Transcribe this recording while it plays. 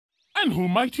And who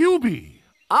might you be?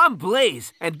 I'm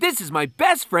Blaze, and this is my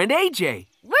best friend, AJ.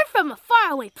 We're from a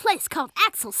faraway place called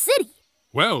Axel City.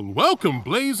 Well, welcome,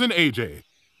 Blaze and AJ.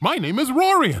 My name is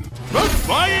Roarian, the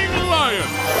Flying Lion.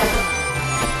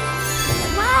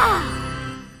 Wow!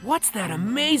 What's that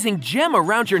amazing gem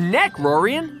around your neck,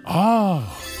 Roarian?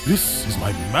 Ah, this is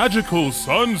my magical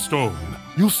sunstone.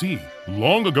 You see,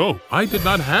 long ago, I did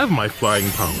not have my flying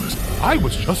powers. I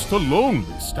was just a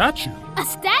lonely statue. A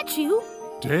statue?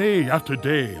 Day after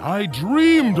day, I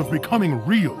dreamed of becoming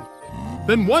real.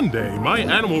 Then one day, my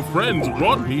animal friends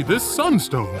brought me this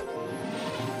sunstone.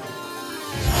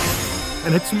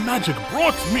 And its magic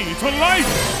brought me to life!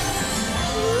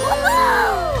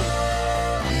 Whoa!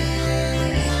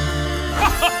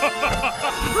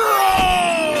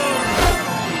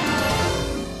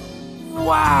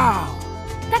 Wow!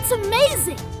 That's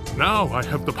amazing! Now I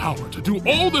have the power to do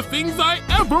all the things I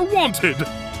ever wanted!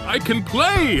 I can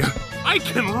play! I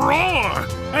can roar!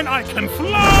 And I can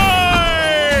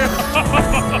fly!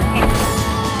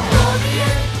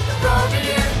 Roarian,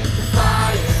 Roarian, the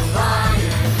flying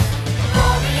lion.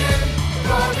 Roarian,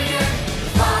 Roarian, the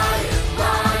flying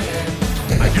lion.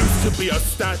 I used to be a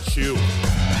statue,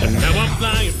 and now I'm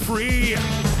flying free.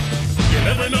 You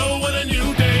never know what a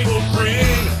new day will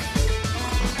bring.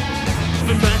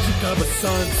 The magic of a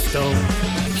sunstone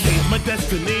changed my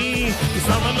destiny. 'Cause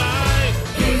I'm alive,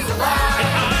 He's alive.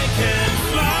 and I can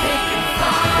fly. He can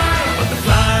fly. I'm the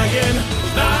flying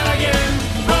lion,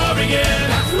 Roarian,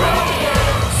 That's Roarian.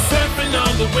 surfing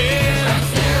on the wind,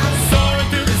 That's him. soaring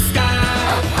through the sky.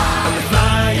 I'm the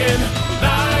flying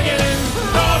lion,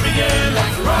 Roarian,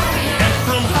 That's Roarian. and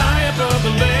from high above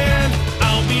the land,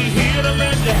 I'll be here to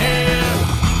lend a hand.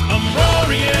 I'm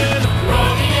Roarian,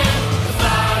 Roarian, the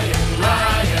flying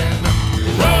lion.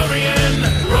 Roarian,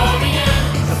 Roarian,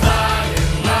 the flying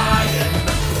lion.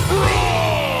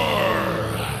 roar!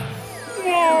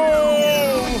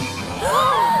 Whoa!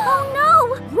 Oh no!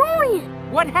 Roarian!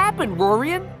 What happened,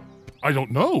 Roarian? I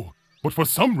don't know, but for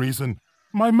some reason,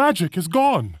 my magic is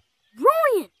gone.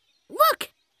 Roarian! Look!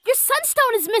 Your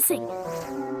sunstone is missing!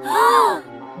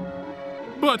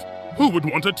 But who would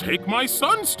want to take my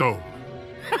sunstone?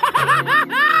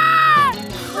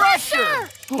 Pressure!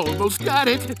 Almost got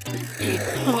it.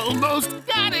 Almost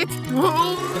got it.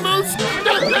 Almost.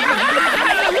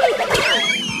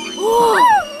 Oh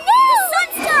no! The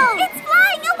sunstone! It's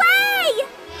flying away!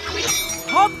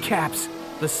 Hubcaps!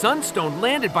 The sunstone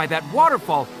landed by that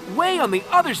waterfall way on the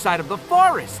other side of the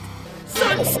forest.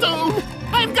 Sunstone!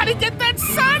 I've got to get that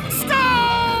sunstone!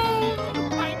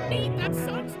 I need that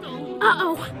sunstone.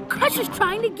 Uh-oh! Crusher's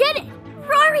trying to get it!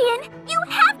 Roarian! You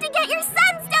have to get your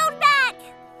sunstone back!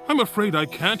 I'm afraid I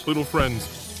can't, little friends.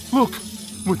 Look,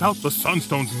 without the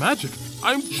sunstone's magic,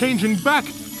 I'm changing back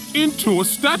into a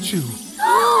statue.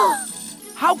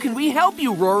 How can we help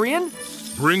you, Roarian?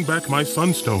 Bring back my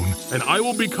sunstone, and I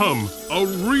will become a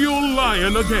real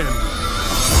lion again.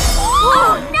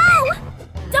 Oh no!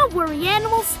 Don't worry,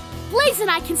 animals. Blaze and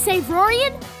I can save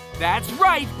Roarian. That's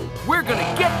right! We're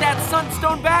gonna get that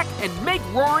sunstone back and make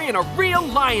Roarian a real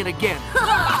lion again.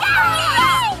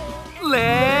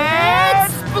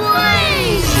 Let's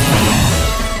blaze!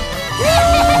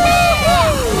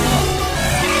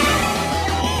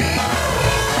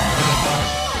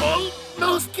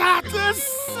 Almost got the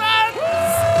sunstone!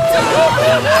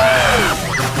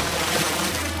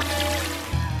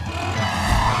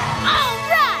 All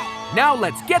right! Now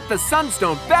let's get the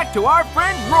sunstone back to our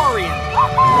friend Roarian.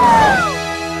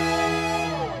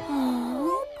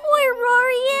 Oh, poor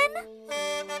Roarian.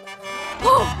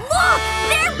 Oh, look!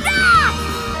 They're back!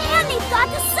 And they've got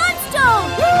the sunstone!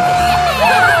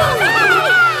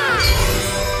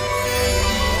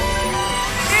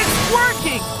 It's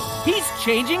working! He's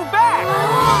changing back!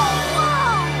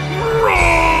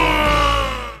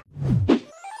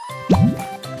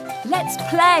 Let's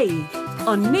play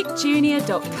on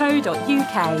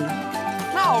nickjunior.co.uk.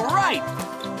 All right!